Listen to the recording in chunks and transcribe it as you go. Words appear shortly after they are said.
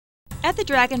At the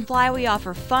Dragonfly, we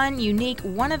offer fun, unique,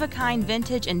 one-of-a-kind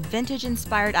vintage and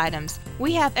vintage-inspired items.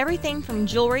 We have everything from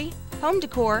jewelry, home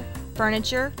decor,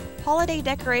 furniture, holiday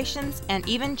decorations, and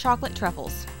even chocolate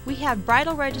truffles. We have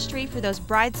bridal registry for those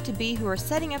brides-to-be who are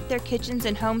setting up their kitchens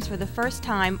and homes for the first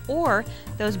time, or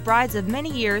those brides of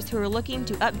many years who are looking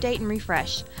to update and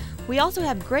refresh. We also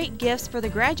have great gifts for the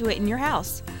graduate in your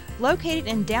house. Located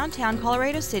in downtown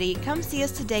Colorado City, come see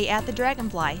us today at the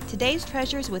Dragonfly, today's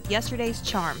treasures with yesterday's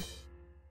charm.